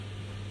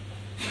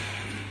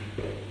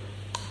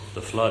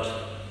the flood.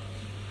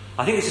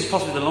 I think this is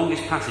possibly the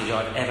longest passage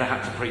I've ever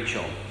had to preach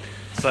on.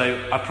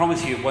 So I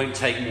promise you it won't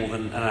take more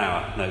than an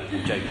hour. No,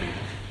 I'm joking.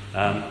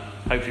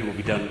 Hopefully we'll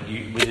be done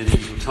within the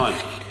usual time.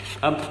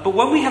 But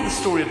when we have the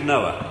story of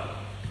Noah,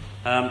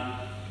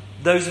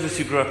 those of us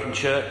who grew up in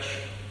church,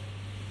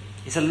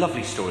 it's a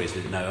lovely story,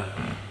 isn't it, Noah?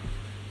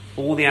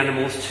 All the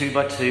animals, 2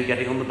 by 2,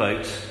 getting on the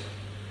boat,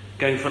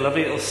 going for a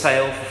lovely little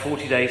sail for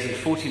 40 days and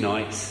 40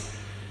 nights,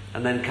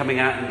 and then coming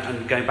out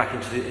and going back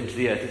into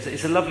the earth.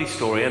 It's a lovely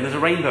story, and there's a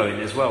rainbow in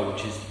it as well,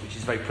 which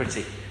is very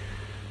pretty.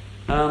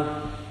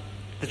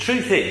 The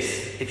truth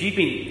is, if you've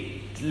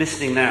been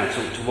listening now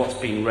to what's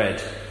being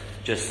read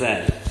just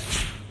then,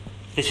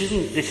 this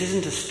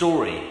isn't a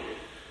story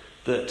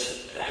that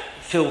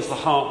fills the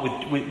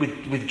heart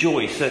with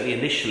joy, certainly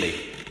initially.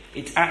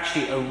 It's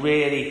actually a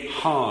really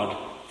hard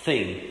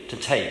thing to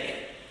take.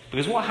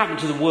 Because what happened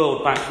to the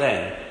world back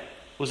then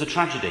was a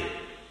tragedy.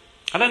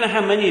 I don't know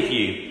how many of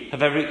you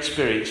have ever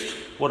experienced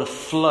what a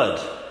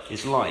flood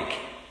is like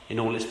in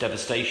all its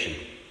devastation.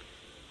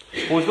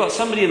 Well, we've got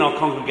somebody in our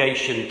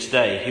congregation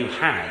today who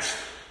has,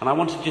 and I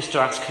wanted just to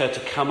ask her to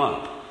come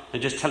up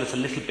and just tell us a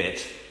little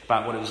bit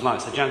about what it was like.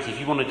 So Jancy, if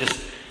you want to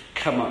just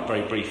come up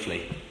very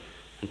briefly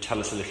and tell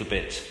us a little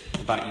bit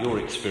about your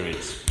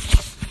experience.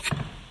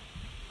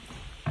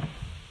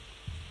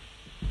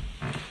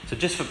 So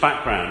just for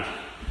background,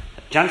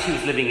 Jancy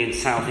was living in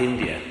South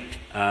India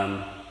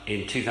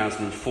in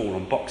 2004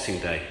 on Boxing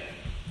Day.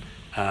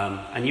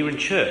 And you were in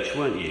church,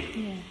 weren't you?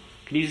 Yeah.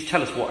 Can you just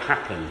tell us what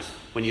happened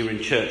when you were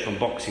in church on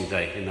Boxing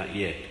Day in that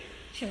year?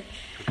 Sure.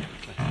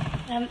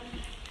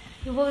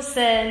 It was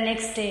the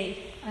next day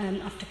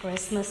after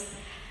Christmas,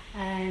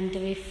 and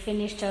we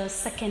finished our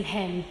second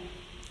hymn,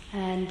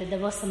 and there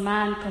was a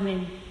man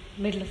coming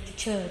middle of the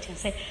church and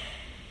say,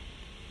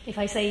 if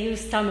I say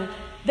use Tamil,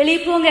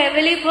 "Veli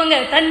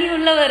ponga, thanni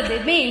ulla varudhu,"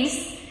 it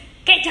means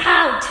get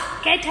out,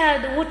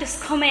 the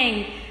water's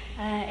coming,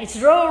 it's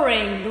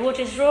roaring, the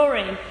water is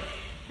roaring.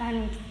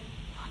 And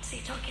what's he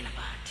talking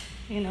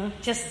about?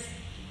 Just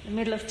in the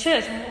middle of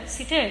church, what's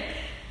he doing?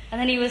 And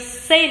then he was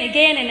saying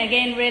again and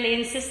again, really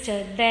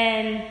insisted.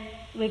 Then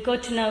we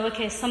got to know,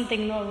 okay,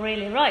 something not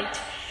really right.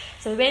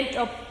 So we went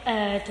up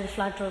to the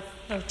flat roof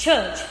of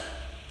church.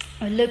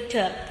 We looked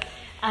up.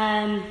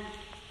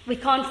 We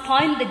can't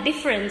find the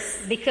difference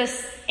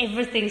because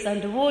everything's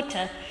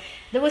underwater.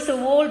 There was a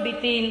wall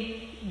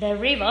between the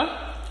river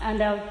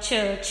and our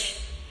church.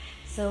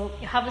 So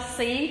you have a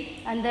sea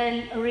and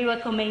then a river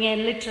coming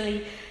in.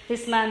 Literally,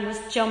 this man was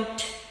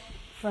jumped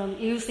from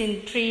using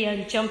the tree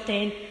and jumped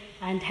in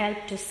and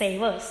helped to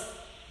save us.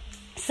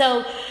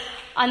 So,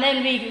 and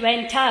then we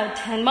went out,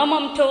 and my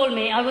mom told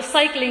me, I was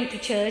cycling to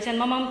church, and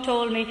my mom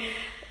told me,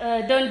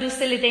 don't do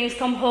silly things,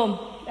 come home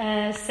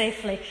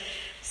safely.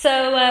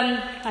 So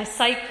I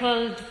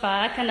cycled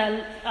back, and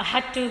I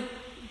had to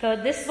go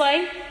this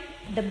way.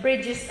 The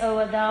bridge is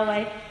over that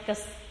way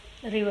because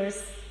the river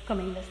is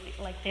coming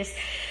like this.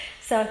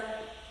 So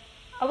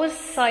I was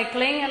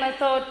cycling, and I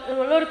thought there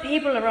were a lot of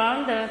people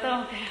around. And I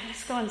thought, okay,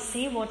 let's go and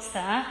see what's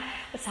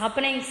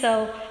happening.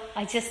 So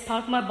I just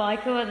parked my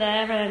bike over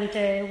there and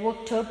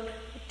walked up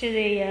to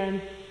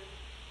the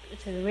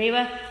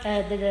river,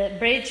 the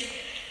bridge,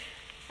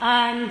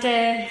 and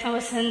I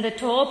was in the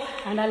top,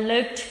 and I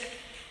looked.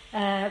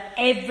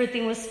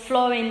 Everything was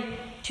flowing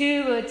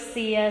towards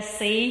the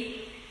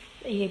sea,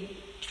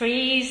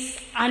 trees,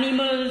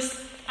 animals,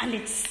 and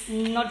it's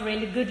not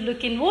really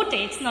good-looking water.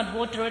 It's not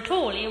water at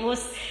all. It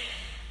was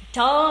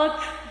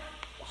dark,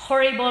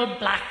 horrible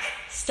black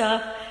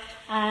stuff,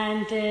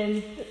 and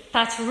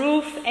that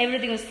roof,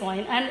 everything was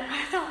fine. And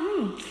I thought,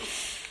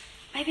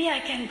 maybe I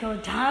can go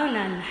down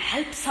and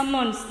help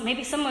someone.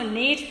 Maybe someone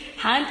needs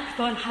hand to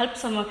go and help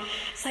someone.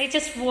 So I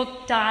just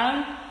walked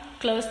down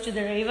close to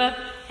the river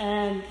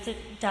and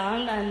sit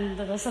down, and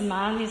there was a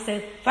man who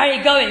said, "Where are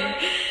you going?"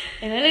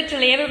 And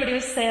literally everybody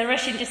was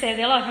rushing to save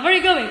their life. "Where are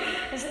you going?"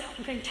 I said,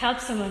 "I'm going to help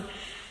someone."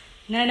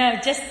 No,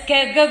 just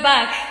go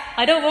back.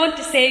 I don't want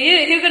to save you.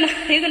 You're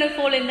gonna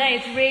fall in there.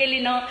 It's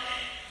really not,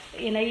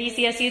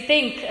 easy as you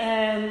think.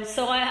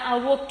 So I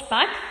walked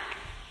back.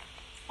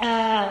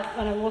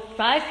 When I walked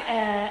back,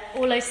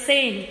 all I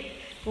seen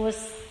was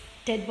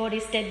dead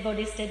bodies. Oh,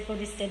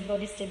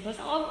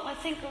 I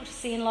think I was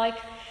seeing like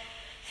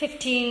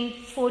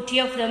 15, 40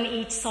 of them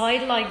each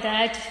side like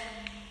that.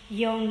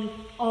 Young,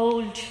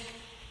 old.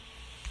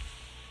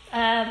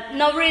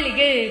 Not really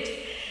good.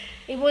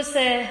 It was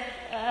that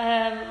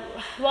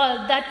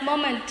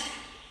moment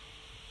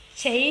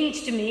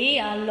changed me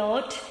a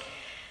lot.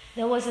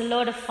 There was a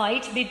lot of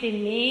fight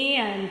between me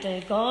and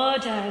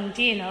God, and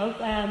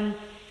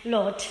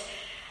lot.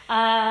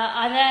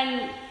 And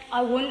then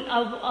I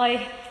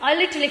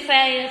literally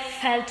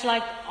felt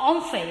like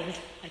I'm failed.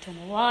 I don't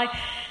know why.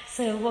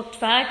 So I walked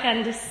back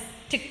and just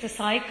took the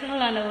cycle,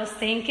 and I was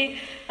thinking,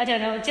 I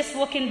don't know, just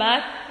walking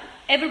back.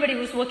 Everybody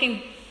was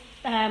walking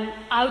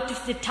out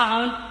of the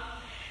town,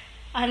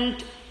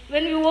 and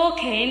when we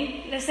walk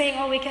in, they're saying,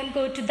 "Oh, we can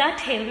go to that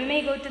hill. We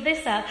may go to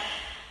this hill."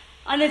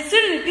 And then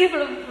suddenly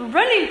people are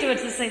running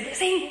towards us. They're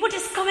saying, "What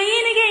is coming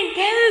in again?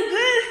 Go,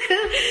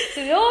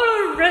 So we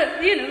all,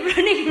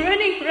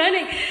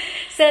 running.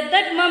 So at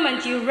that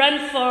moment, you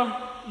run for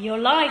your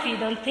life. You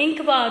don't think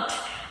about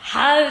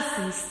house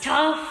and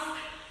stuff,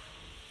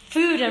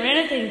 food or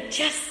anything.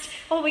 Just,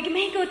 we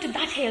may go to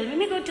that hill.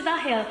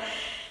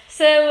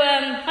 So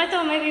I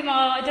thought maybe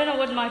I don't know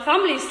what my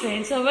family is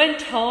doing. So I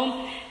went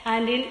home,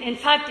 and in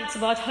fact, it's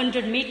about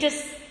 100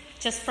 meters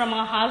just from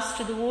our house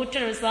to the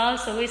water as well.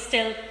 So we're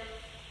still,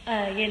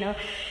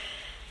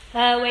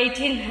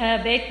 waiting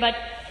a bit, but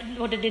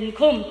water didn't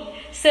come.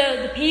 So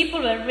the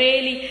people were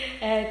really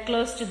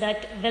close to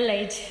that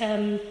village,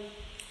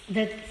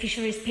 the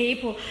fisheries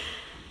people.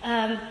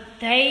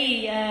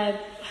 They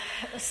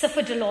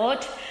suffered a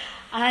lot,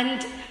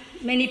 and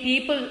many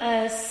people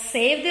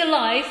saved their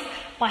life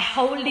by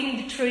holding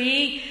the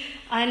tree,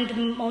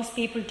 and most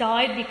people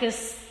died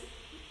because,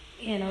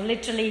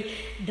 literally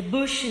the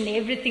bush and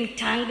everything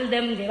tangled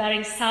them. They were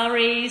wearing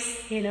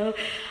saris,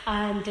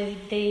 and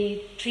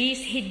the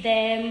trees hit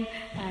them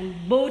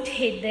and boat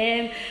hit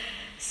them.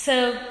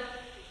 So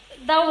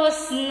that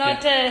was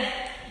not a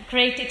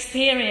great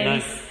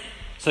experience. No.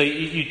 So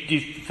you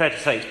fair to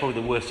say it's probably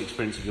the worst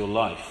experience of your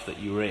life that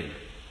you were in.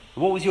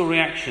 What was your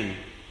reaction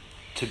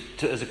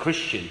to as a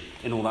Christian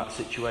in all that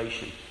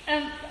situation?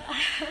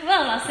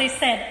 Well, as I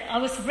said, I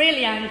was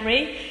really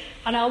angry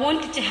and I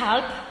wanted to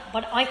help,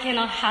 but I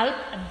cannot help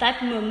at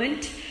that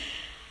moment.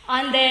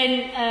 And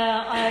then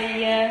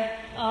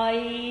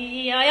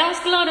I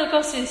asked a lot of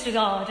questions to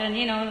God, and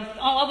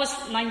I was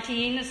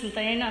 19 or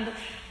something, and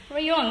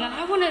very young, and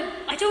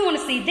I don't want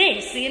to see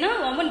this,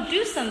 I want to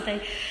do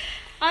something.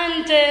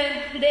 And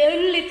the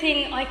only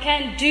thing I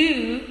can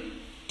do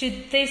to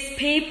these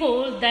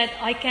people that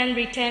I can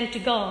return to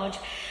God.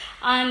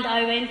 And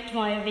I went to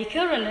my vicar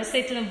and I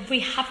said to them, we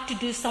have to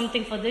do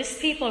something for these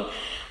people.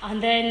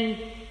 And then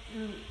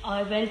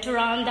I went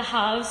around the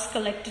house,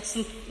 collected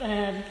some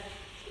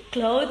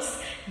clothes,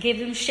 gave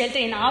them shelter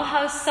in our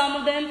house, some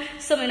of them,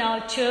 some in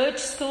our church,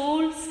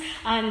 schools,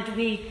 and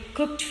we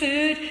cooked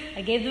food.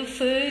 I gave them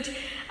food.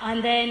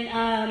 And then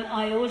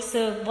I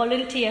also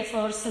volunteer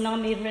for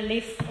tsunami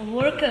relief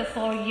worker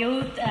for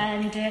youth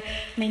and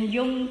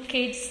young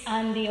kids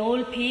and the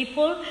old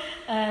people,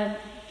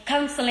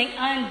 counseling,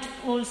 and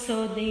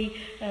also the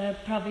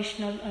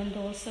provisional and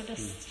also the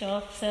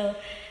stuff. So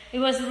it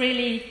was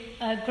really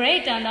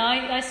great, and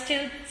I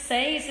still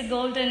say it's the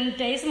golden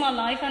days of my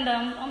life, and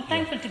I'm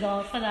thankful to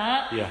God for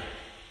that. Yeah,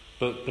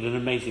 but an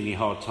amazingly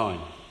hard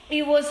time.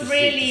 It was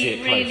really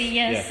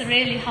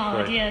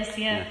hard. Great. Yes,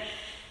 yeah.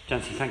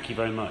 Jancy, thank you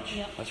very much.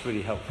 Yeah. That's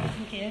really helpful.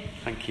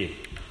 Thank you.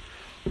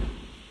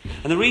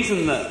 And the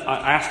reason that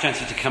I asked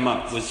Jancy to come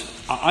up was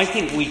I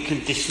think we can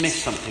dismiss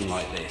something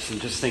like this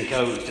and just think,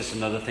 it's just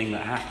another thing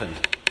that happened.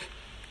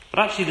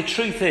 But actually the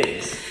truth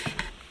is,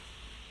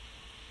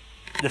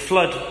 the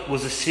flood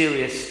was a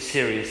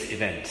serious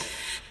event.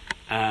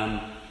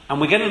 And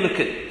we're going to look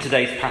at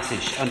today's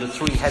passage under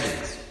three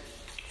headings.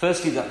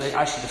 Firstly, that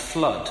actually the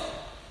flood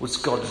was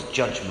God's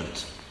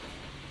judgment.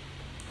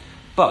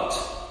 But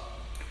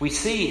we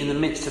see in the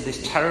midst of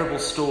this terrible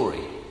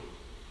story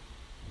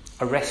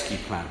a rescue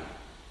plan.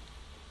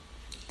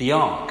 The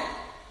ark,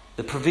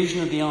 the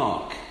provision of the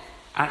ark,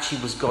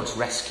 actually was God's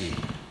rescue.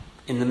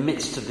 In the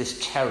midst of this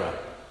terror,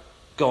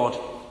 God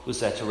was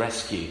there to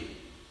rescue.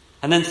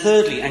 And then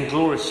thirdly, and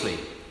gloriously,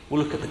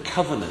 we'll look at the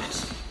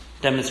covenant,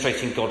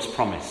 demonstrating God's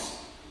promise.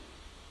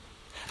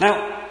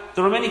 Now,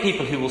 there are many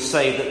people who will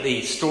say that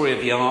the story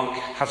of the ark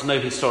has no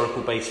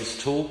historical basis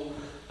at all,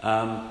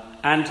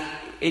 and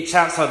it's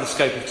outside the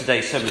scope of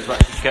today's sermon to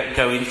actually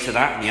go into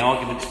that and the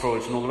arguments for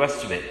it and all the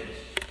rest of it.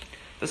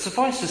 But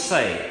suffice to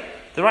say,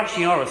 there is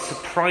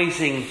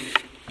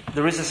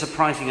a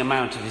surprising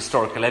amount of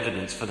historical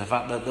evidence for the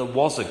fact that there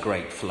was a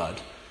great flood.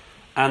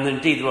 And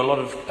indeed, there are a lot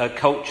of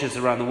cultures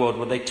around the world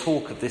where they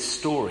talk of this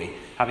story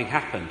having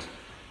happened.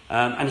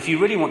 And if you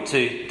really want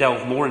to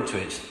delve more into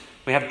it,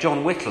 we have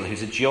John Whittle,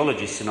 who's a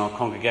geologist in our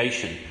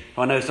congregation,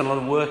 who I know has done a lot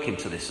of work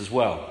into this as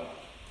well.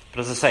 But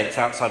as I say, it's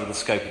outside of the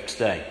scope of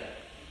today.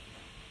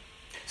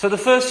 So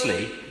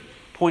firstly,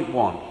 point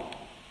one,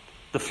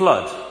 the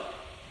flood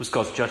was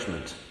God's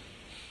judgment.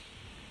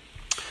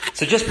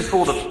 So just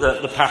before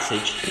the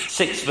passage,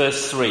 6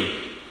 verse 3,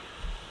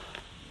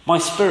 my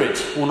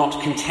spirit will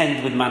not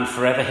contend with man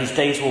forever, his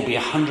days will be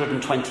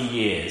 120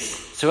 years.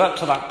 So up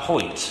to that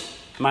point,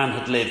 man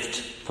had lived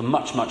for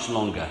much, much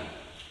longer.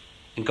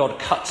 And God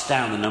cuts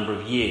down the number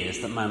of years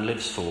that man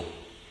lives for.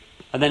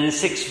 And then in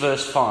 6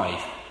 verse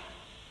 5,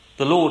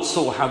 the Lord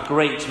saw how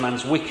great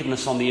man's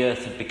wickedness on the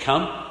earth had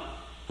become,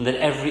 and that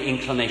every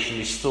inclination of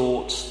his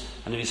thoughts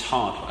and of his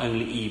heart were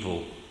only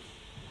evil.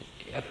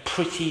 A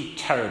pretty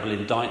terrible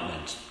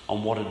indictment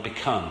on what had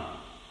become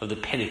of the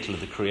pinnacle of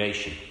the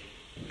creation.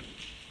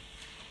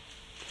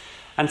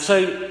 And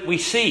so we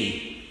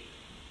see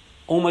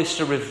almost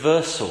a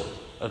reversal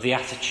of the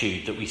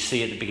attitude that we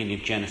see at the beginning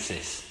of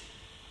Genesis.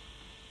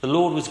 The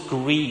Lord was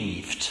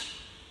grieved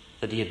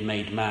that he had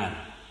made man,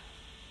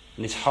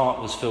 and his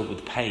heart was filled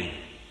with pain.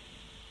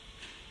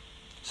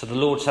 So the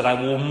Lord said, I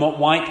will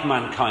wipe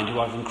mankind who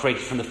I have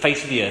created from the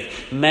face of the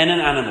earth, men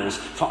and animals,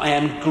 for I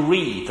am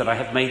grieved that I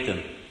have made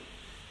them.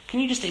 Can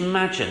you just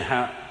imagine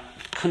how,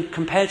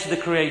 compared to the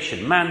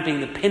creation, man being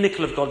the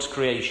pinnacle of God's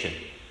creation,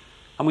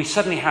 and we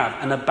suddenly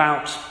have an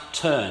about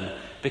turn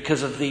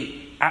because of the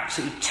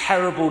absolutely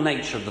terrible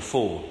nature of the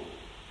fall.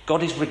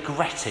 God is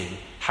regretting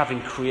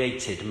having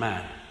created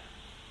man.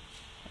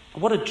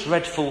 What a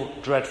dreadful,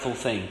 dreadful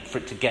thing for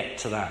it to get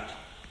to that.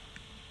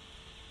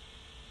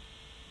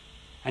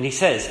 And he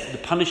says the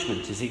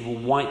punishment is he will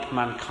wipe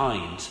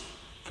mankind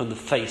from the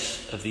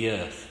face of the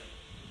earth.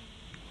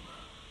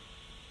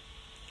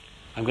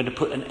 I'm going to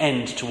put an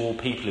end to all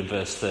people in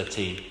verse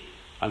 13.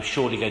 I'm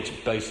surely going to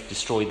both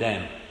destroy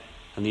them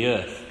and the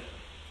earth.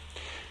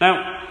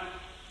 Now,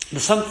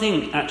 there's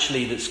something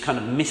actually that's kind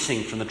of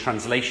missing from the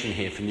translation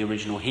here from the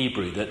original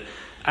Hebrew that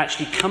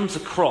actually comes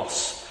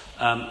across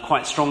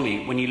quite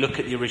strongly when you look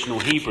at the original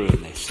Hebrew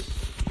in this.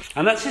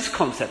 And that's this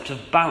concept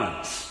of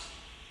balance.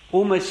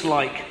 Almost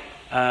like,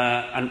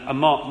 and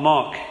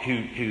Mark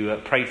who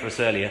prayed for us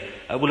earlier,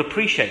 will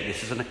appreciate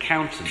this as an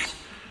accountant,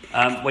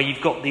 where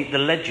you've got the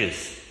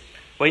ledgers.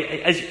 Where,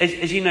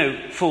 as you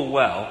know full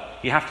well,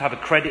 you have to have a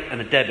credit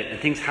and a debit, and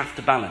things have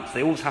to balance.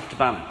 They always have to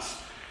balance.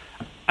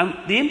 And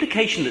the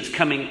implication that's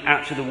coming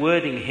out of the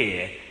wording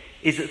here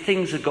is that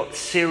things have got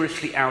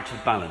seriously out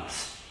of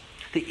balance.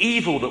 The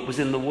evil that was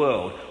in the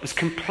world was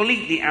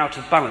completely out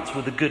of balance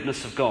with the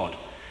goodness of God.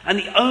 And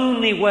the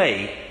only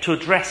way to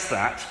address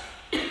that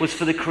was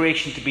for the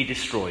creation to be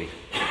destroyed.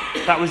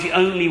 That was the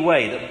only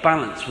way that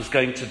balance was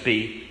going to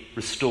be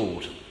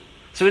restored.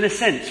 So in a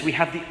sense, we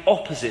have the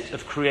opposite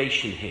of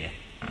creation here.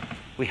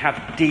 We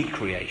have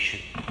decreation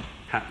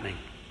happening.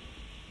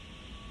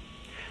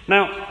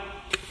 Now,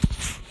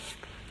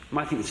 you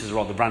might think this is a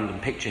rather random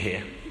picture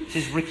here. This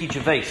is Ricky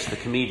Gervais, the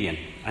comedian,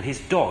 and his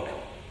dog.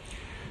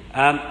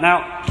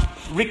 Now,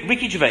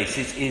 Ricky Gervais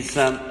is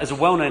a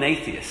well-known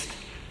atheist,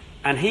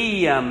 and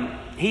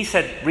he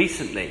said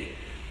recently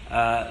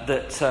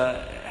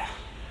that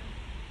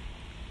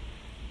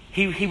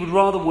he would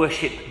rather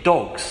worship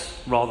dogs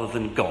rather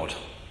than God.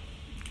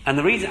 And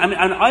the reason, and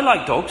I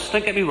like dogs,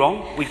 don't get me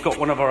wrong. We've got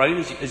one of our own,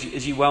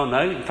 as you well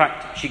know. In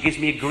fact, she gives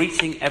me a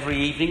greeting every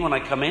evening when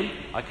I come in.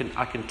 I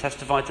can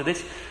testify to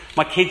this.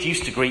 My kids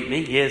used to greet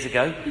me years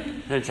ago,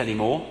 don't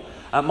anymore.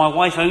 My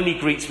wife only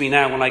greets me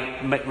now when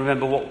I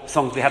remember what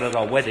songs we had at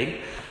our wedding.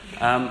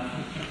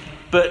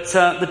 But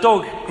the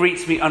dog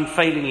greets me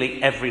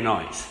unfailingly every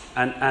night.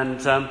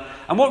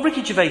 And what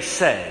Ricky Gervais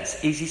says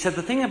is, he said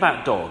the thing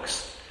about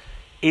dogs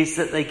is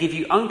that they give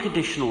you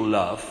unconditional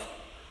love,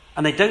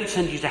 and they don't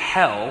send you to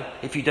hell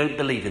if you don't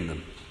believe in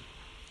them.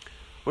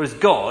 Whereas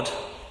God,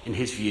 in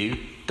his view,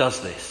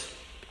 does this.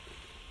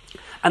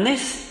 And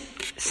this,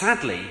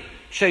 sadly,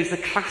 shows the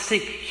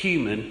classic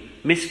human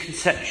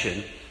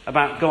misconception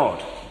about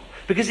God.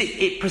 Because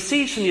it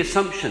proceeds from the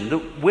assumption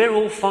that we're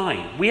all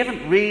fine. We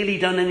haven't really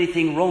done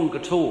anything wrong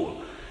at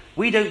all.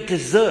 We don't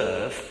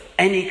deserve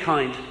any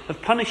kind of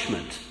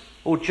punishment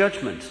or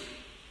judgment.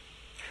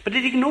 But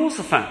it ignores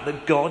the fact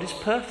that God is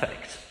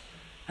perfect,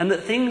 and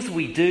that things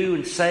we do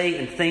and say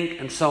and think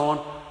and so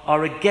on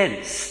are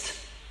against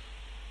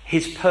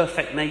his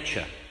perfect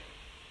nature.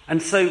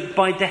 And so,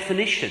 by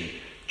definition,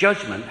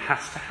 judgment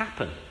has to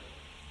happen.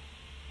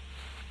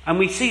 And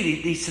we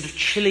see these sort of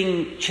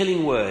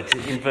chilling words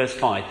in verse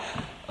 5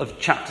 of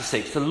chapter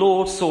 6. The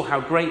Lord saw how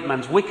great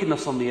man's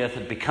wickedness on the earth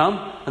had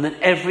become, and that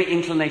every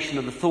inclination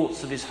of the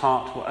thoughts of his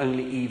heart were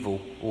only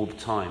evil all the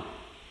time.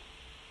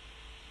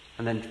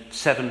 And then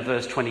 7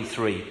 verse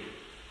 23,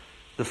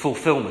 the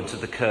fulfillment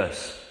of the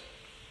curse.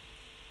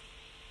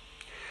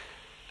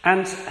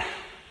 And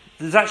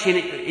there's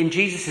actually, in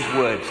Jesus'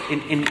 words,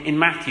 in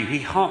Matthew, he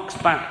harks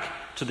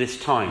back to this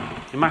time,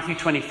 in Matthew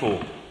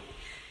 24.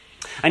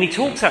 And he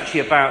talks actually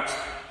about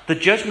the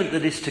judgment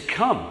that is to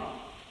come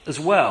as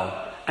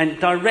well, and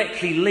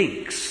directly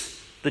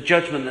links the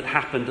judgment that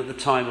happened at the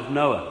time of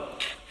Noah.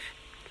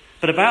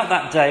 But about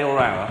that day or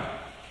hour,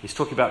 he's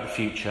talking about the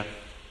future,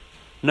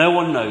 no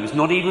one knows,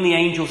 not even the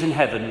angels in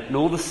heaven,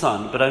 nor the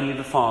Son, but only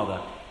the Father.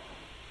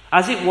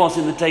 As it was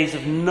in the days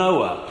of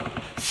Noah,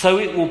 so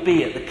it will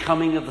be at the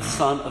coming of the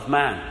Son of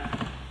Man.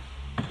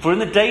 For in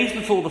the days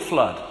before the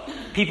flood,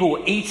 people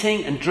were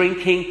eating and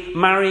drinking,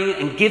 marrying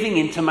and giving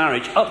into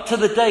marriage, up to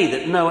the day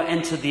that Noah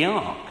entered the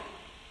ark.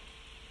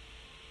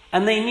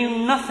 And they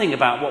knew nothing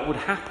about what would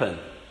happen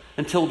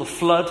until the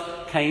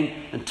flood came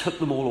and took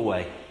them all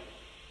away.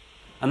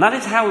 And that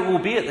is how it will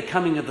be at the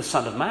coming of the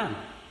Son of Man.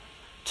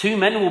 2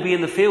 men will be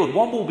in the field,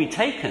 one will be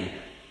taken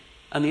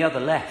and the other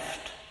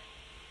left.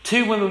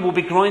 2 women will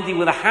be grinding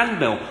with a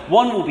handmill,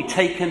 one will be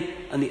taken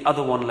and the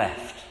other one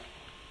left.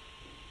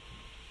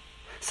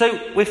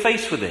 So we're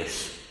faced with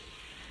this.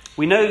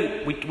 We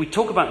know, we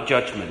talk about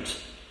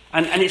judgment,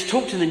 and it's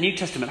talked in the New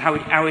Testament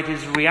how it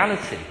is a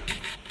reality.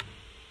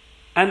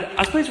 And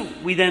I suppose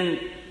we then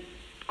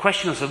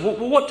question ourselves, well,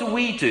 what do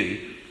we do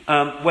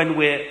when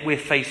we're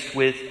faced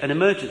with an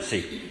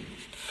emergency?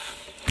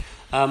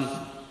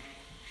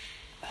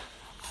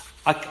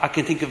 I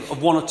can think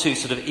of one or two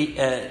sort of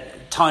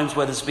times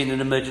where there's been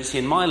an emergency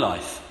in my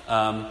life.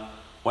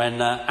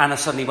 When Anna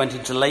suddenly went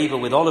into labour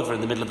with Oliver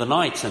in the middle of the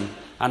night, and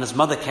Anna's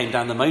mother came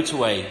down the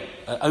motorway,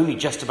 only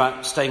just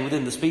about staying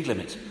within the speed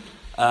limit,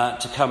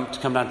 to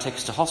come down and take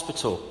us to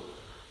hospital.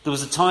 There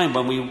was a time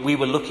when we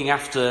were looking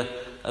after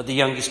the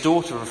youngest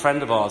daughter of a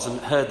friend of ours, and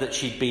heard that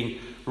she'd been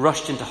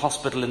rushed into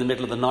hospital in the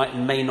middle of the night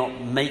and may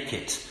not make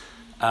it.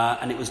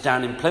 And it was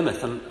down in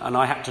Plymouth, and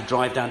I had to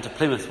drive down to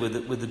Plymouth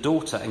with the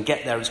daughter and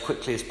get there as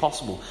quickly as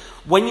possible.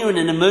 When you're in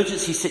an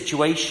emergency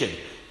situation,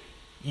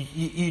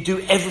 you do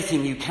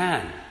everything you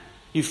can.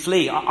 You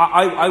flee.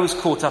 I was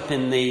caught up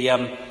in the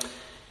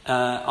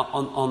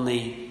on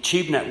the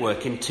Tube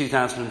network in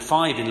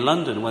 2005 in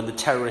London when the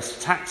terrorist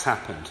attacks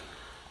happened,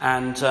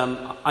 and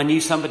I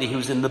knew somebody who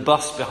was in the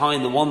bus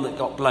behind the one that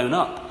got blown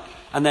up,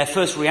 and their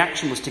first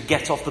reaction was to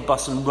get off the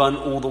bus and run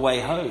all the way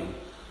home.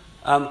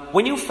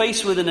 When you're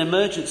faced with an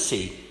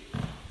emergency,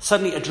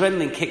 suddenly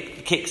adrenaline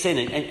kicks in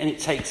and it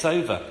takes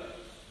over.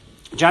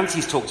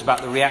 Jancy's talked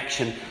about the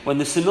reaction when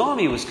the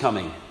tsunami was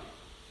coming.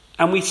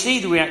 And we see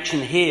the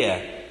reaction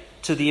here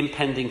to the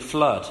impending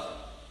flood.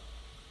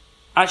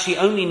 Actually,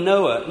 only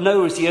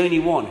Noah is the only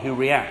one who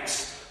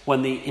reacts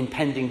when the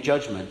impending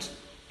judgment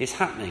is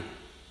happening.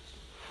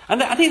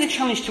 And I think the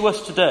challenge to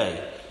us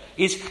today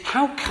is,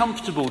 how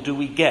comfortable do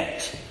we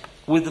get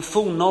with the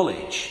full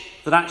knowledge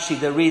that actually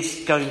there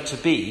is going to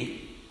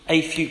be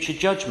a future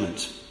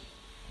judgment?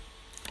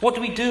 What do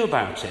we do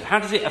about it? How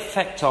does it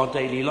affect our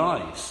daily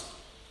lives?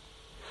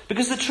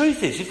 Because the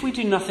truth is, if we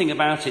do nothing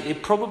about it,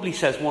 it probably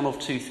says one of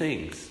two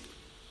things.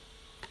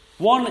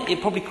 One,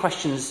 it probably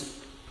questions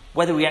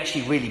whether we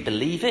actually really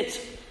believe it.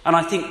 And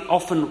I think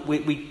often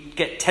we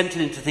get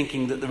tempted into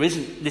thinking that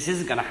this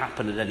isn't going to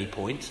happen at any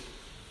point.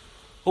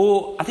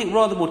 Or, I think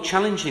rather more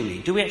challengingly,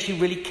 do we actually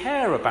really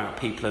care about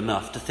people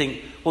enough to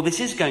think, well, this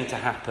is going to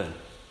happen?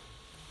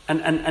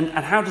 And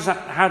how does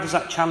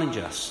that challenge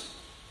us?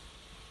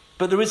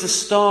 But there is a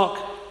stark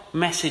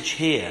message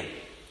here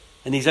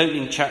in these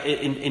opening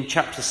in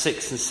chapter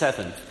 6 and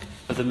 7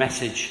 of the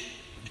message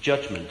of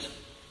judgment.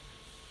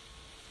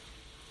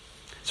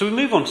 So we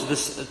move on to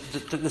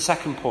the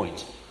second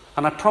point,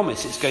 and I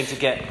promise it's going to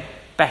get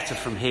better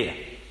from here,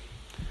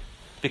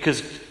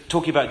 because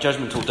talking about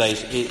judgment all day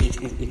is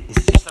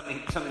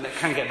something that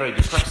can get very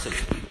depressing.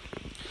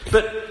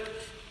 But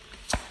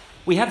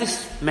we have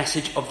this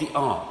message of the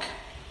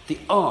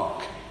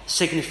ark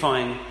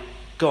signifying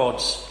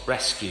God's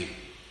rescue.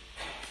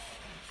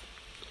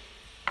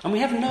 And we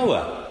have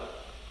Noah,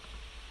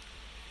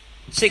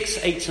 6,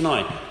 8 to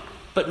 9.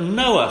 But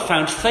Noah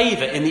found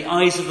favour in the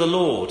eyes of the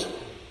Lord.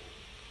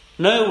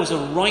 Noah was a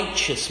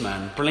righteous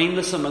man,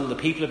 blameless among the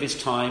people of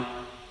his time,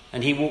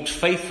 and he walked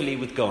faithfully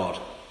with God.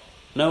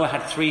 Noah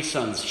had 3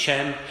 sons,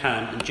 Shem,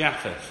 Ham, and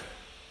Japheth.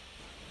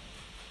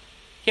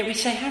 Yet we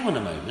say, hang on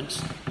a moment.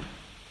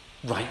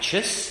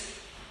 Righteous?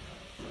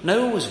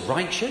 Noah was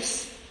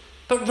righteous?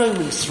 But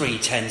Romans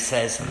 3:10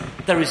 says,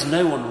 there is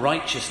no one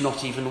righteous,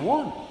 not even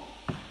one.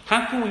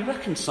 How can we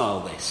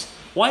reconcile this?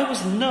 Why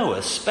was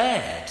Noah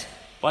spared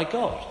by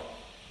God?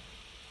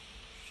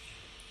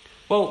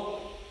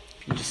 Well,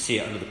 you can just see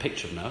it under the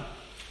picture of Noah.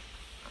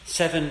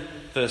 7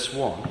 verse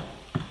 1.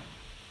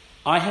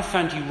 I have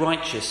found you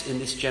righteous in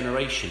this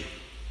generation.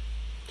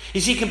 You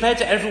see, compared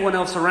to everyone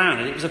else around,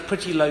 and it was a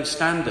pretty low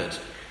standard,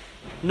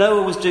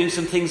 Noah was doing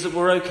some things that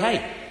were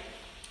okay.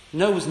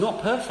 Noah was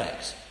not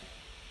perfect.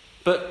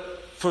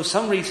 But for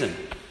some reason,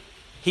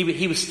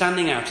 he was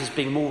standing out as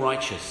being more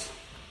righteous.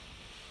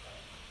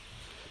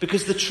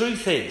 Because the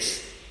truth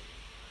is,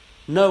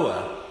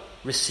 Noah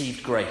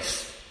received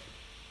grace.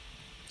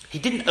 He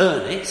didn't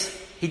earn it.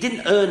 He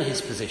didn't earn his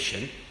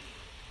position.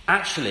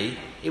 Actually,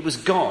 it was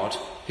God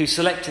who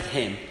selected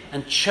him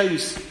and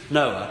chose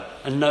Noah,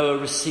 and Noah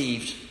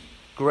received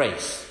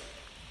grace.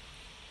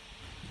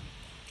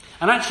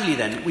 And actually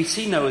then, we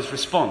see Noah's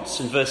response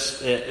in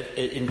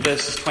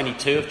verses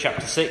 22 of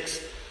chapter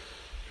 6.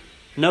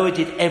 Noah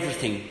did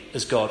everything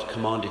as God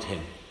commanded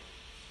him.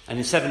 And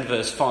in 7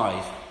 verse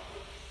 5,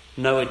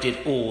 Noah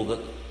did all that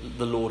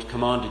the Lord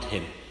commanded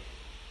him.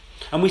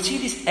 And we see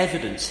this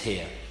evidence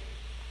here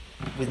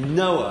with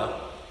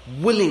Noah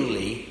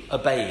willingly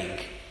obeying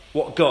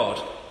what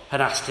God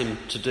had asked him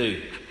to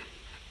do.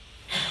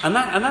 And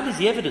that is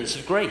the evidence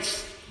of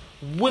grace.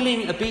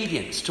 Willing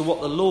obedience to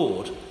what the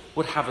Lord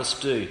would have us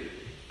do.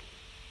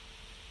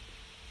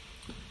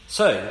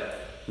 So,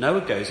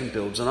 Noah goes and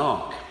builds an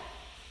ark.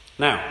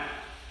 Now,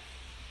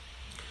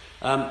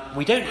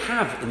 we don't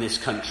have in this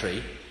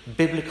country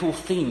biblical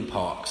theme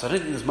parks. I don't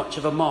think there's much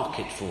of a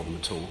market for them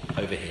at all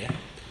over here.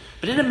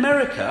 But in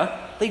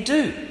America, they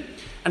do.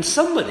 And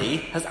somebody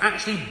has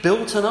actually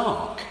built an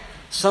ark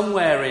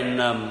somewhere in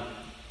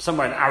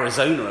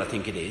Arizona, I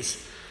think it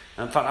is.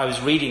 In fact, I was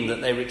reading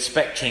that they were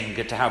expecting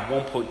to have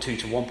 1.2 to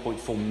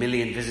 1.4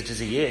 million visitors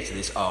a year to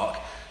this ark,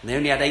 and they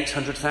only had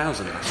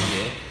 800,000 last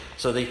year.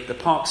 So the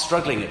park's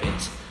struggling a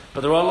bit.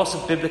 But there are lots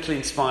of biblically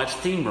inspired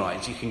theme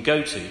rides you can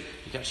go to.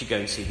 You can actually go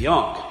and see the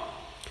ark.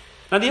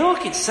 Now, the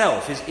ark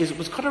itself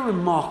was quite a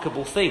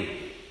remarkable thing,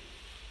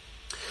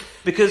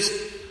 because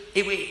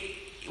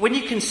when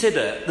you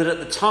consider that at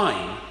the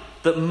time,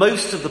 that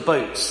most of the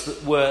boats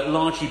that were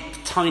largely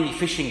tiny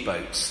fishing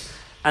boats,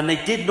 and they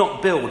did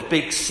not build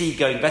big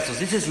sea-going vessels.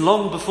 This is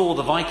long before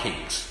the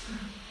Vikings.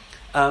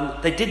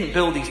 They didn't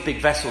build these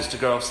big vessels to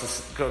go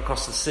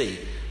across the sea.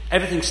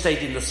 Everything stayed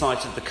in the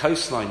sight of the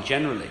coastline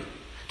generally.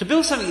 To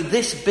build something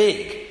this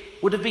big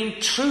would have been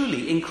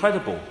truly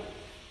incredible.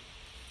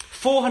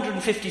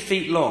 450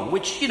 feet long,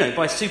 which,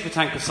 by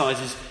supertanker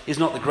sizes is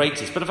not the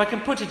greatest. But if I can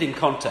put it in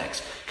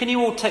context, can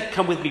you all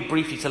come with me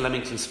briefly to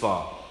Leamington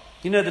Spa?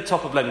 You know the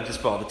top of Leamington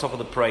Spa, the top of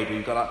the parade, where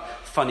you've got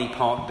that funny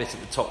park bit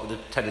at the top with the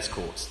tennis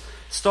courts.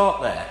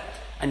 Start there,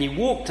 and you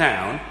walk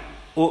down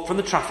from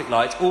the traffic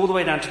lights all the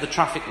way down to the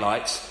traffic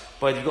lights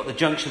where you've got the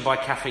junction by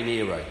Cafe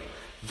Nero.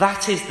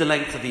 That is the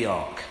length of the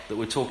ark that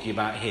we're talking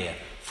about here,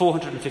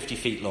 450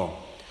 feet long.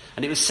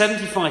 And it was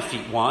 75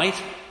 feet wide,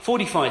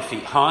 45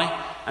 feet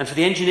high, and for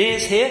the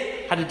engineers here,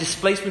 had a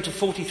displacement of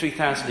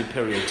 43,000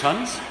 imperial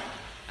tons,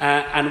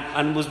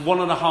 and was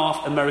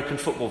 1.5 American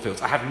football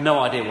fields. I have no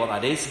idea what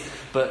that is,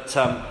 but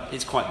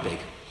it's quite big.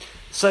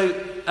 So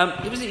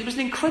it was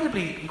an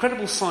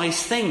incredible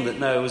sized thing that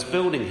Noah was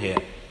building here.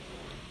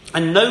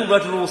 And no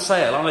rudder or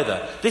sail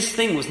either. This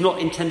thing was not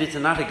intended to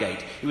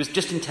navigate. It was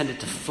just intended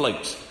to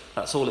float.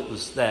 That's all it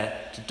was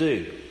there to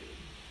do.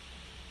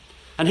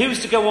 And who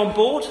was to go on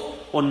board?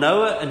 Well,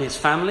 Noah and his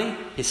family,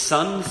 his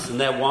sons and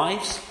their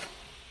wives.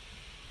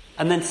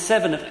 And then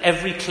 7 of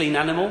every clean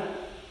animal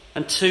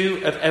and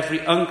 2 of every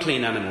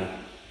unclean animal.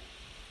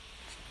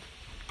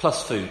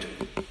 Plus food.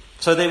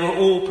 So they were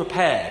all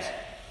prepared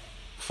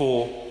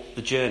for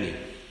the journey.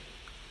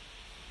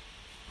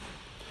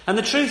 And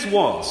the truth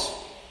was,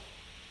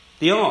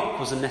 the ark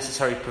was a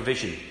necessary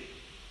provision.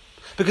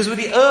 Because with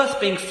the earth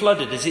being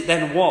flooded as it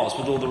then was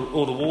with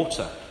all the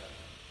water,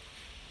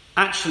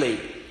 actually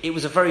it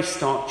was a very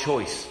stark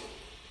choice.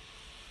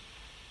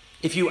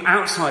 If you were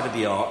outside of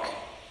the ark,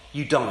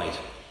 you died.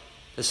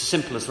 It's as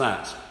simple as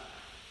that.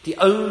 The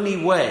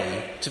only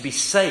way to be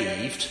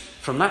saved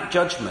from that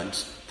judgment,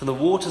 from the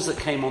waters that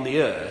came on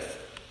the earth,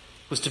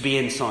 was to be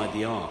inside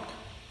the ark.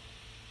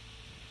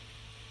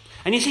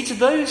 And you see, to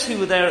those who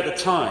were there at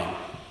the time,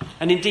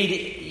 and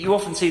indeed you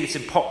often see this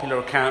in popular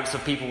accounts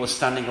of people were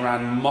standing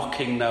around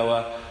mocking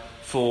Noah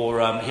for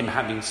him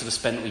having sort of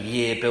spent a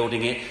year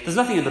building it. There's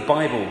nothing in the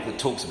Bible that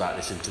talks about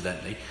this,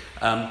 incidentally,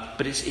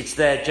 but it's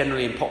there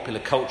generally in popular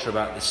culture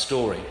about this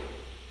story.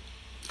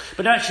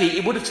 But actually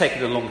it would have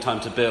taken a long time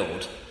to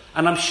build,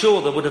 and I'm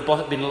sure there would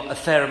have been a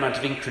fair amount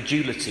of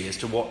incredulity as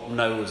to what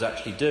Noah was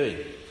actually doing.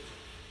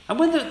 And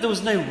when there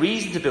was no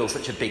reason to build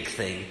such a big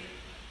thing,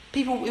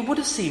 it would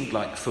have seemed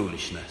like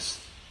foolishness.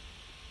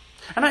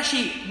 And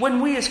actually,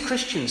 when we as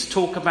Christians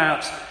talk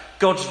about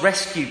God's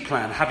rescue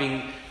plan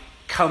having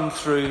come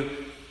through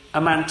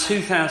a man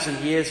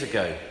 2,000 years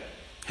ago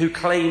who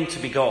claimed to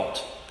be God,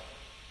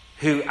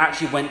 who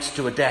actually went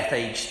to a death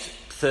aged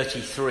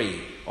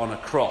 33 on a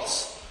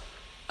cross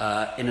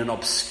in an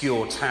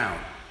obscure town,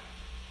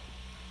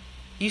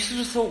 you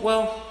sort of thought,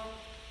 well,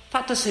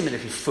 that does seem a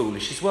little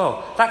foolish as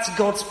well. That's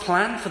God's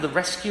plan for the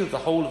rescue of the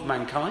whole of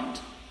mankind.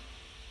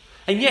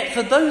 And yet,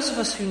 for those of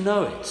us who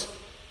know it,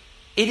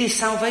 it is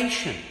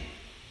salvation.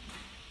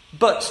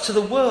 But to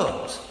the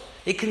world,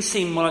 it can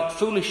seem like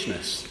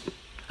foolishness.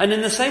 And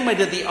in the same way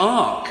that the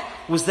ark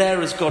was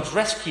there as God's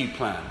rescue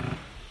plan,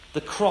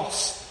 the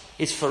cross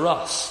is for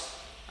us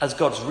as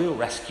God's real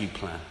rescue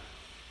plan.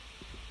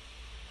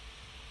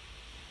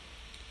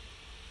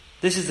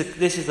 This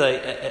is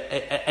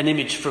an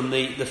image from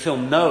the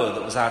film Noah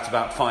that was out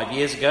about 5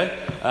 years ago.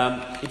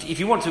 If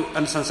you want to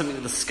understand something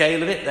of the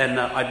scale of it, then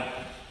I'd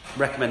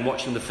recommend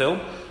watching the film.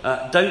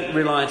 Don't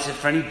rely on it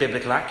for any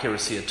biblical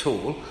accuracy at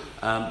all,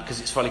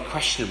 because it's fairly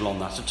questionable on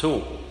that at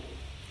all.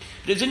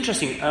 But it was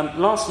interesting.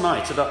 Last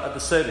night at the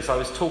service, I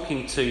was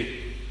talking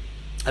to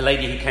a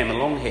lady who came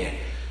along here,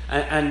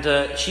 and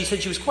she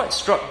said she was quite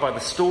struck by the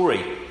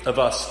story of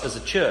us as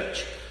a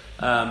church,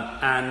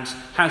 and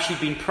how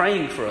she'd been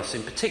praying for us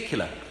in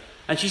particular.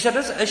 And she said,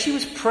 as she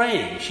was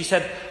praying, she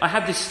said, I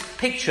had this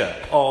picture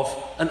of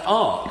an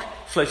ark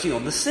floating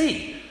on the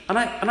sea. And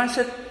I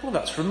said, well,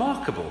 that's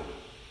remarkable.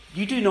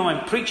 You do know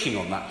I'm preaching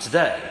on that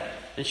today.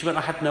 And she went,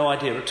 I had no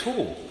idea at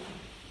all.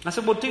 I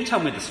said, well, do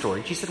tell me the story.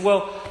 And she said,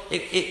 well,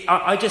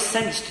 I just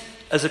sensed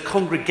as a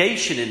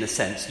congregation, in a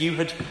sense, you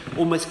had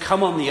almost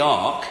come on the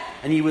ark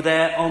and you were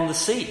there on the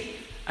sea.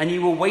 And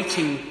you were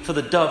waiting for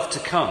the dove to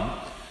come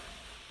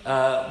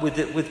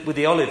with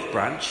the olive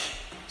branch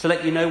to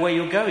let you know where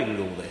you're going with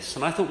all this.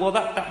 And I thought, well,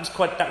 that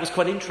was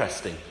quite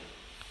interesting.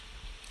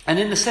 And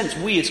in a sense,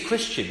 we as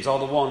Christians are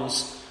the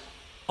ones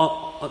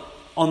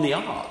on the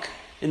ark,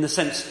 in the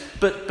sense,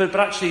 but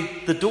actually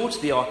the door to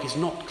the ark is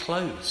not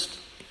closed.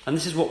 And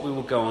this is what we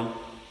will go on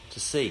to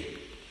see.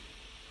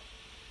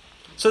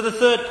 So the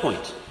third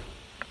point,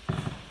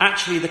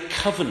 actually the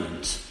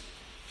covenant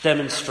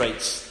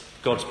demonstrates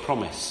God's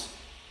promise.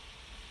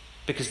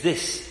 Because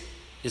this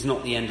is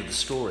not the end of the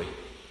story.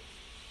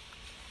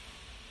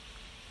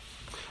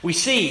 We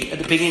see at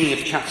the beginning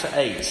of chapter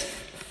 8,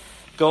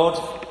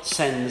 God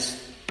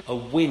sends a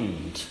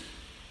wind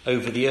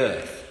over the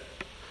earth.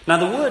 Now,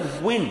 the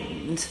word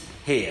wind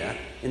here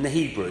in the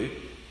Hebrew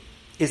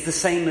is the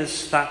same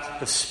as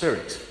that of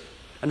spirit.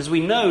 And as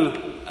we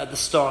know at the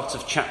start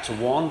of chapter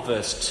 1,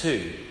 verse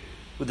 2,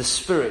 with the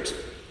Spirit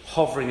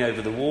hovering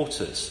over the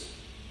waters,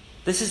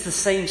 this is the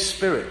same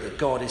Spirit that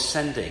God is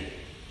sending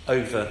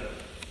over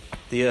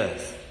the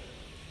earth.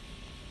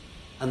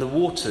 And the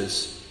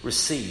waters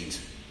recede.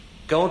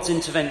 God's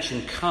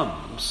intervention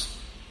comes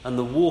and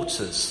the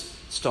waters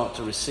start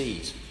to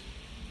recede.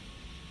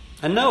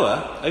 And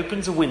Noah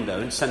opens a window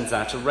and sends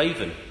out a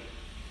raven.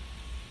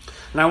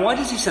 Now, why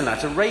does he send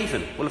out a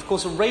raven? Well, of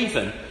course, a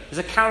raven is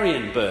a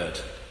carrion bird.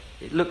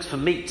 It looks for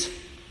meat.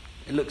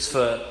 It looks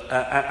for...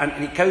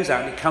 and it goes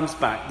out and it comes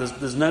back.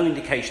 There's no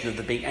indication of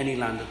there being any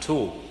land at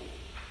all.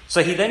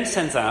 So he then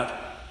sends out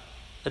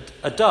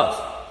a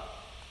dove.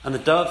 And the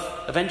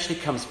dove eventually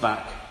comes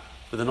back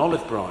with an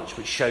olive branch,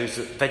 which shows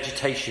that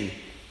vegetation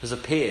has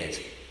appeared.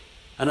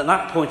 And at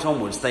that point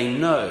onwards, they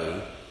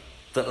know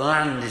that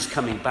land is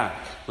coming back.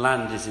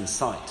 Land is in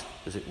sight,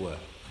 as it were.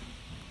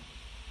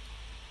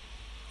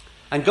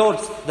 And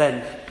God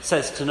then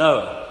says to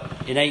Noah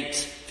in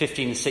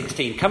 8:15 and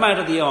 16, "Come out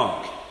of the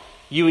ark,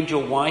 you and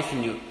your wife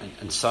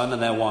and son and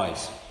their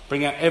wives.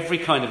 Bring out every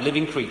kind of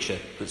living creature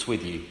that's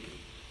with you.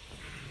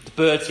 The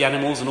birds, the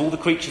animals, and all the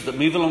creatures that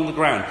move along the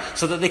ground,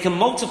 so that they can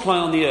multiply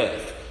on the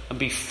earth and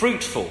be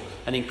fruitful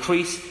and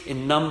increase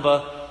in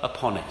number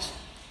upon it."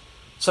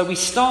 So we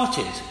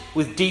started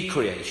with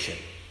decreation,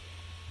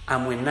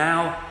 and we're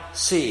now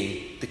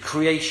seeing the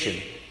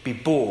creation be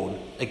born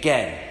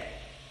again.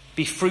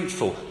 Be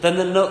fruitful. Then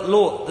the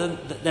Lord,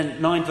 then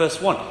 9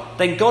 verse 1.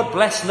 Then God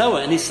blessed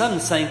Noah and his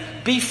sons, saying,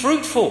 "Be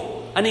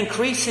fruitful and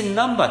increase in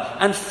number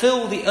and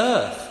fill the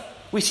earth."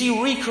 We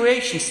see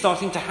recreation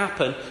starting to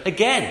happen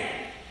again.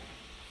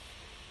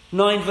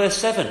 9 verse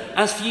 7.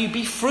 "As for you,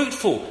 be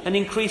fruitful and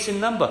increase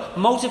in number.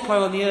 Multiply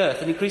on the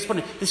earth and increase upon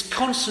it." This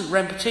constant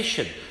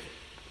repetition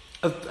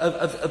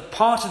of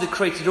part of the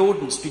created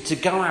ordinance be to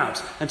go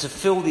out and to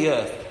fill the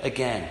earth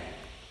again.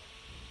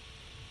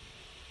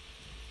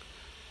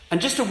 And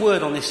just a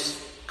word on this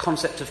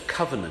concept of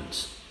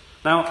covenant.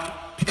 Now,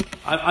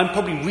 I'm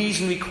probably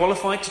reasonably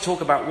qualified to talk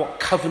about what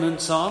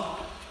covenants are.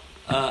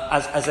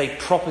 As a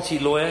property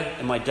lawyer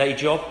in my day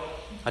job,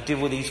 I deal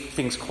with these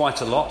things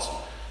quite a lot.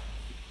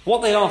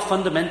 What they are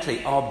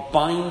fundamentally are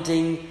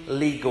binding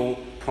legal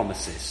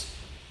promises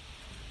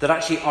that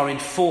actually are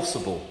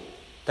enforceable.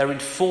 They're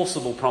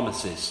enforceable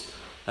promises.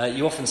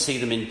 You often see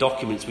them in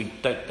documents. They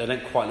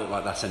don't quite look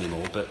like that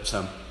anymore, but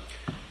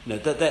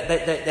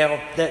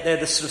they're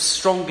the sort of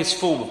strongest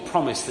form of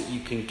promise that you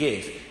can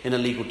give in a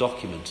legal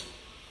document.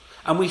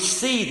 And we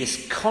see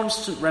this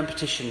constant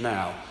repetition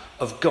now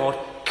of God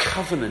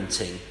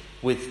covenanting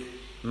with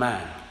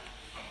man.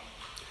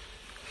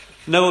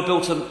 Noah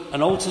built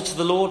an altar to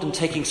the Lord, and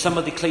taking some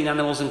of the clean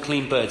animals and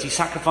clean birds, he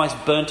sacrificed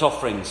burnt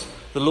offerings.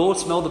 The Lord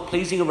smelled the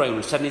pleasing aroma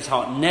and said in his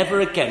heart,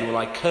 "Never again will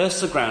I curse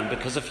the ground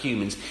because of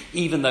humans,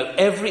 even though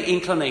every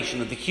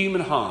inclination of the human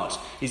heart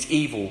is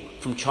evil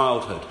from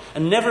childhood.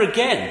 And never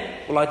again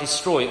will I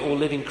destroy all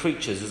living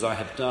creatures as I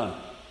have done."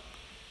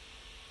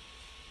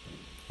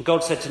 And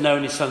God said to Noah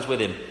and his sons with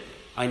him,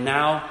 "I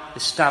now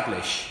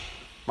establish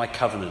my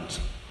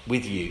covenant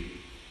with you.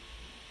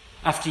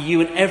 After you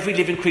and every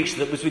living creature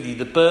that was with you,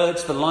 the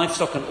birds, the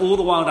livestock, and all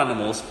the wild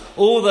animals,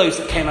 all those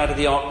that came out of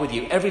the ark with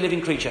you, every living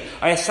creature,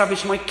 I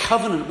establish my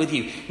covenant with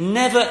you.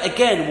 Never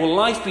again will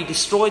life be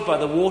destroyed by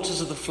the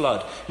waters of the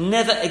flood.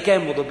 Never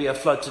again will there be a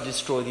flood to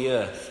destroy the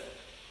earth."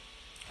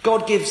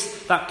 God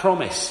gives that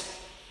promise.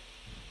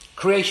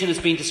 Creation has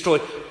been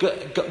destroyed.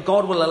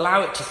 God will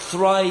allow it to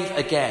thrive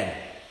again.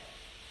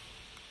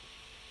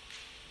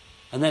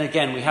 And then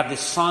again, we have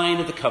this sign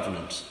of the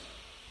covenant,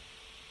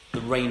 the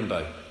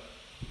rainbow.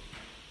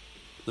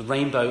 The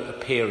rainbow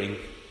appearing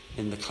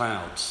in the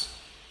clouds.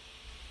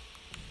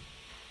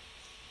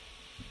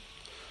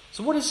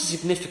 So what is the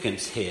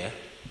significance here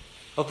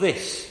of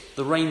this,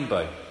 the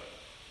rainbow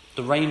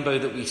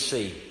that we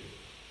see?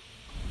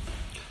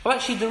 Well,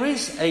 actually, there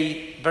is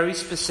a very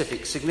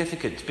specific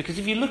significance, because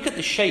if you look at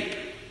the shape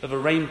of a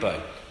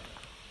rainbow,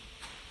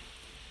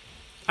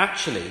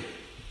 actually,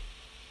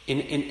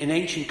 in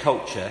ancient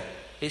culture,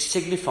 it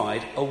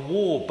signified a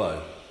war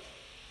bow.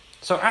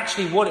 So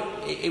actually what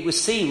it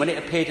was seen when it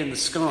appeared in the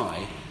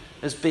sky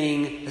as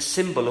being a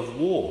symbol of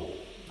war,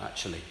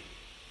 actually.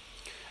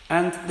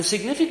 And the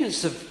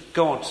significance of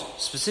God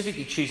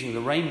specifically choosing the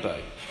rainbow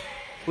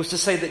was to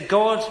say that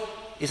God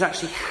is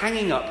actually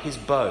hanging up his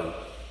bow.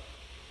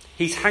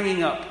 He's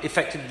hanging up,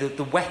 effectively,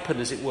 the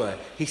weapon, as it were.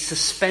 He's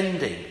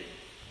suspending,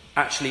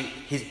 actually,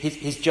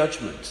 his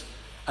judgment.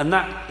 And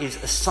that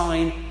is a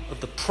sign of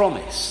the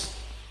promise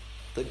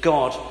that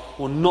God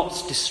will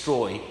not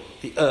destroy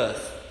the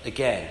earth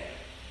again.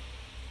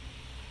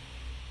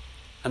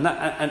 And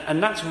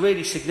that's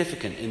really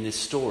significant in this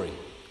story,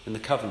 in the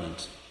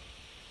covenant.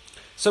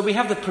 So we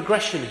have the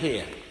progression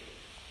here.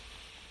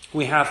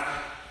 We have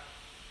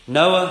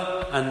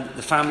Noah and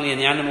the family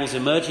and the animals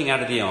emerging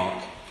out of the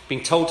ark,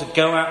 being told to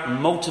go out and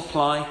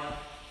multiply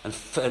and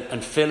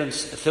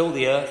fill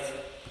the earth.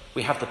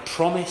 We have the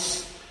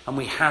promise and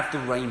we have the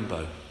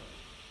rainbow.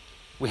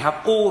 We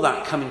have all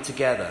that coming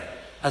together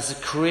as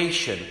the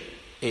creation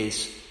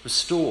is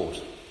restored.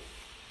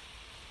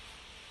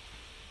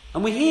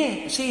 And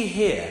we see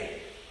here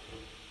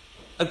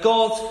a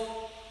God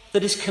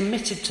that is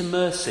committed to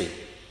mercy.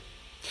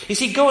 You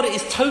see, God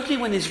is totally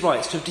within his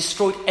rights to have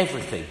destroyed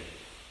everything,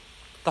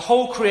 the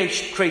whole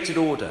created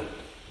order.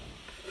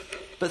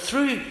 But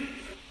through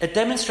a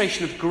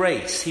demonstration of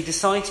grace, he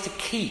decides to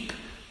keep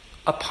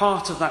a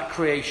part of that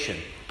creation,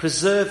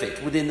 preserve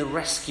it within the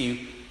rescue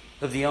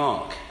of the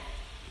ark,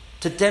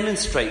 to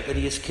demonstrate that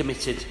he is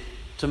committed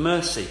to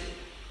mercy.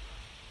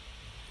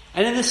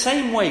 And in the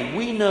same way,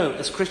 we know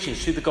as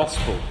Christians through the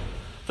gospel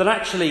that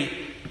actually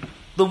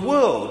the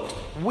world,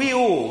 we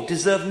all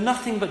deserve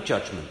nothing but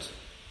judgment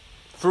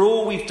for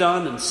all we've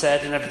done and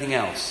said and everything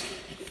else.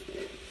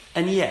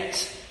 And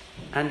yet,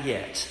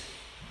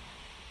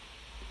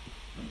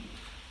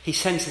 he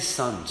sends his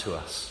son to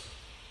us.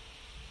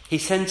 He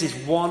sends his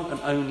one and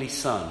only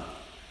son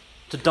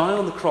to die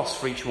on the cross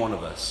for each one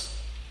of us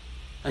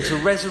and to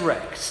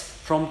resurrect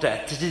from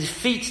death, to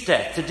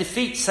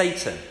defeat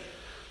Satan,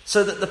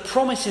 so that the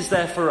promise is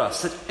there for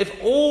us that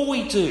if all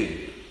we do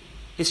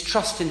is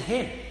trust in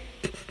him,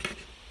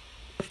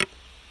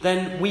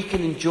 then we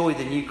can enjoy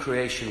the new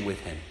creation with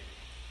him.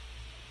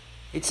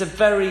 It's a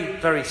very,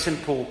 very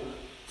simple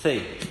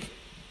thing,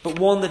 but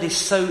one that is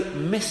so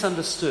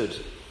misunderstood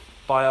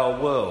by our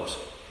world.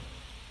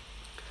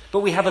 But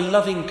we have a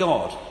loving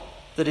God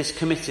that is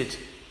committed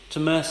to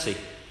mercy.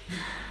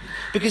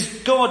 Because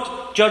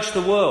God judged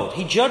the world.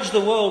 He judged the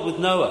world with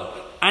Noah,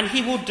 and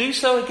he will do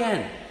so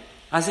again,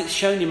 as it's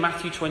shown in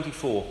Matthew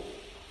 24.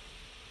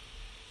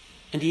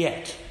 And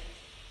yet,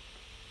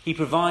 he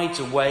provides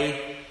a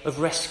way of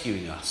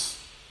rescuing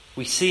us.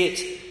 We see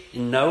it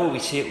in Noah, we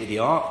see it with the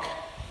ark,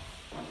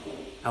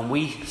 and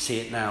we see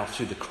it now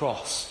through the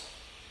cross.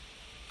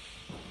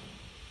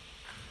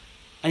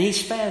 And he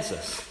spares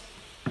us.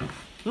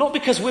 Not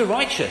because we're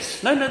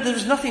righteous. No,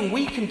 there's nothing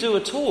we can do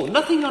at all.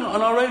 Nothing on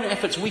our own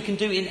efforts we can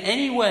do in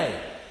any way.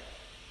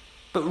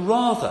 But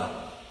rather,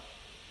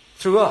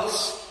 through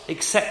us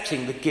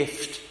accepting the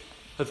gift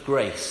of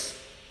grace.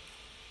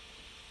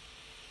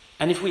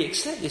 And if we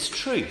accept this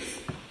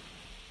truth,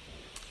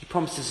 he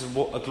promises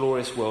a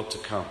glorious world to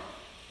come.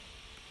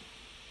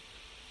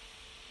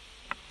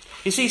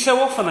 You see, so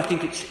often I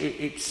think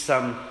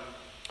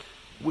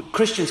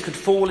Christians could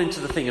fall into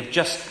the thing of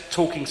just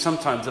talking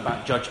sometimes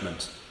about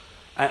judgment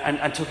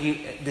and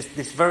talking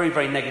this very,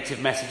 very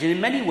negative message. And in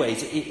many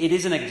ways it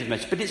is a negative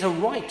message, but it's a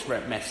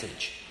right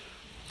message.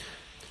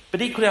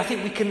 But equally I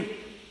think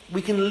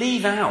we can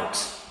leave out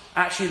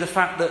actually the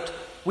fact that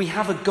we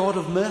have a God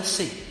of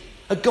mercy,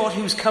 a God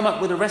who's come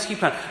up with a rescue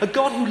plan, a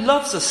God who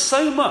loves us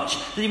so much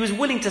that he was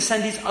willing to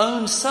send his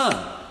own son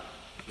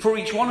for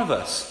each one of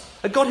us,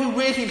 a God who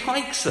really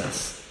likes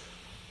us.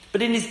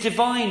 But in his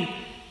divine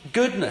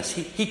goodness,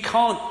 he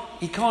can't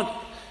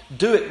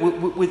do it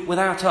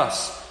without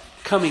us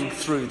coming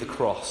through the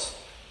cross.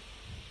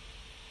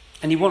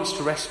 And he wants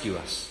to rescue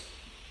us.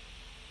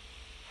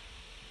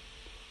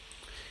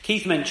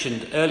 Keith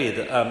mentioned earlier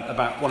that,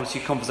 about one or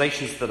two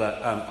conversations that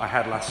I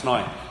had last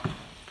night.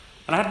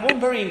 And I had one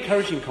very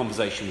encouraging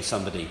conversation with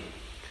somebody.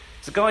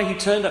 It's a guy who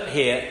turned up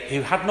here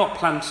who had not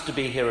planned to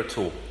be here at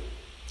all.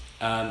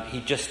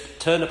 He just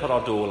turned up at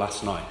our door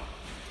last night.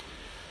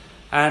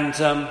 And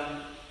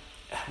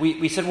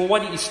we said, well, why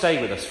don't you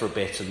stay with us for a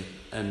bit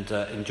and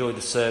enjoy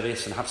the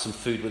service and have some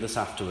food with us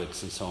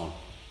afterwards and so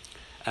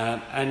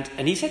on.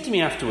 And he said to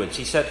me afterwards,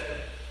 he said,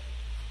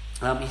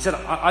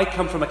 I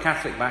come from a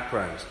Catholic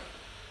background.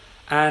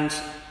 And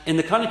in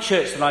the kind of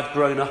church that I've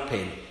grown up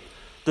in,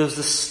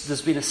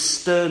 there's been a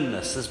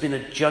sternness, there's been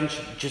a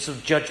just sort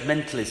of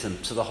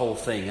judgmentalism to the whole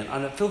thing. And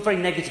I feel a very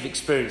negative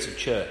experience of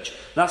church.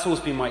 That's always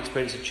been my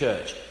experience of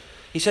church.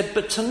 He said,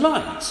 but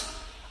tonight,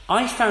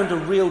 I found a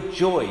real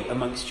joy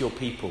amongst your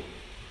people.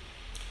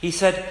 He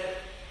said,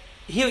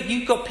 here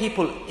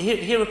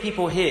are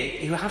people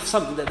here who have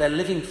something that they're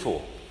living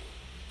for.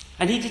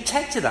 And he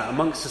detected that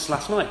amongst us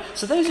last night.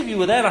 So those of you who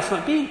were there last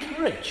night, be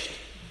encouraged.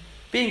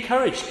 Be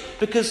encouraged.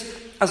 Because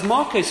as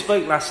Marco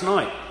spoke last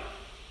night,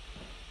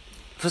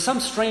 for some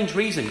strange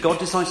reason, God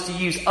decides to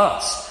use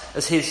us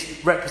as his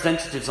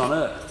representatives on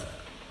earth.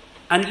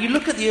 And you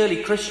look at the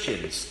early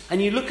Christians,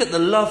 and you look at the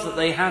love that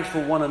they had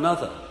for one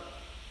another.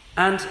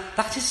 And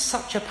that is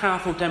such a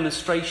powerful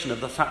demonstration of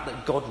the fact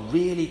that God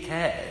really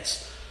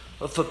cares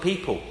for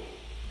people.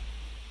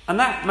 And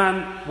that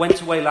man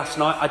went away last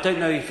night. I don't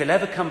know if he'll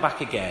ever come back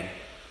again.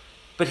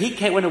 But he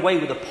went away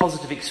with a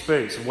positive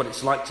experience of what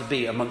it's like to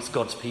be amongst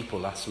God's people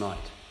last night.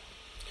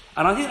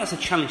 And I think that's a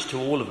challenge to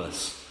all of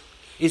us,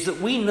 is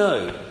that we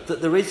know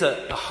that there is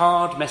a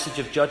hard message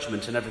of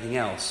judgment and everything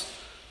else,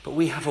 but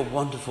we have a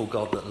wonderful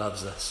God that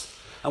loves us.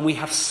 And we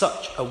have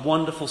such a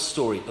wonderful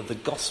story of the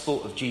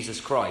gospel of Jesus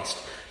Christ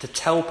to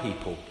tell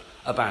people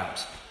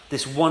about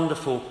this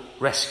wonderful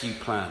rescue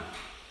plan.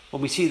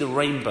 When we see the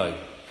rainbow,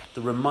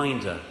 the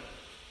reminder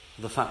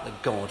of the fact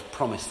that God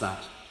promised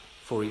that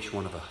for each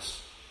one of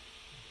us.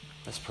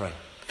 Let's pray.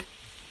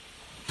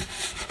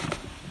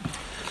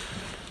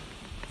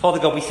 Father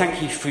God, we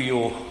thank you for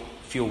your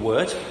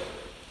word.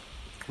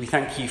 We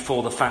thank you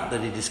for the fact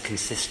that it is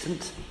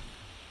consistent,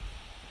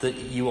 that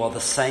you are the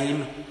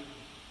same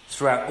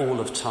throughout all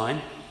of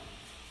time,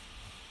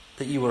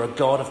 that you are a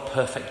God of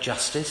perfect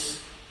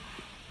justice,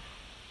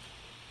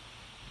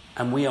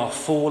 and we are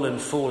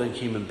fallen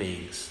human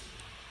beings.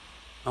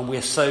 And we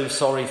are so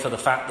sorry for the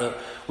fact that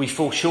we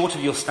fall short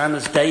of your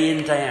standards day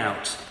in, day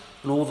out,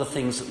 and all the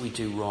things that we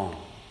do wrong.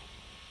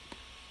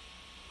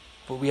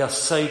 But we are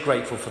so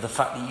grateful for the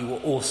fact that you are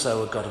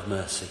also a God of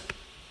mercy.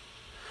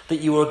 That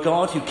you are a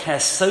God who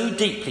cares so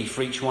deeply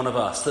for each one of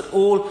us, that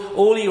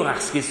all you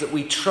ask is that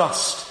we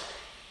trust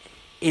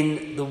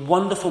in the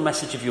wonderful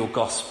message of your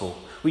gospel.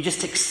 We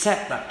just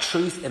accept that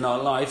truth in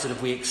our lives, that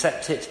if we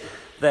accept it,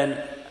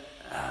 then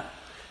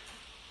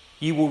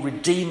you will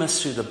redeem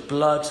us through the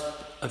blood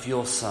of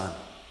your Son.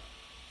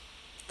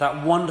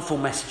 That wonderful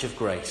message of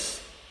grace.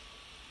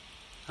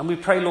 And we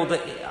pray, Lord,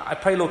 I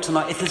pray, Lord,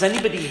 tonight, if there's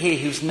anybody here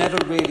who's never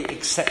really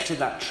accepted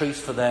that truth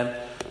for them,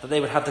 that they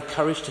would have the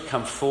courage to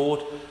come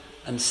forward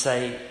and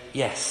say,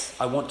 yes,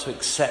 I want to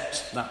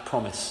accept that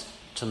promise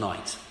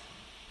tonight.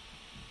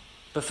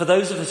 But for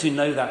those of us who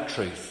know that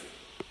truth,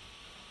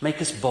 make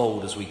us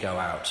bold as we go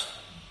out.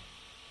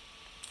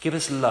 Give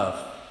us love.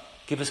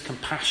 Give us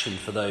compassion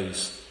for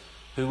those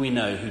who we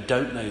know who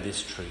don't know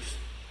this truth.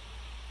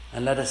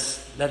 And let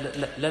us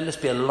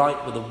be a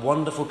light with the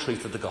wonderful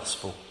truth of the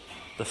gospel,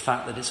 the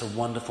fact that it's a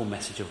wonderful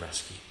message of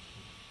rescue.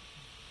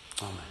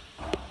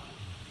 Amen.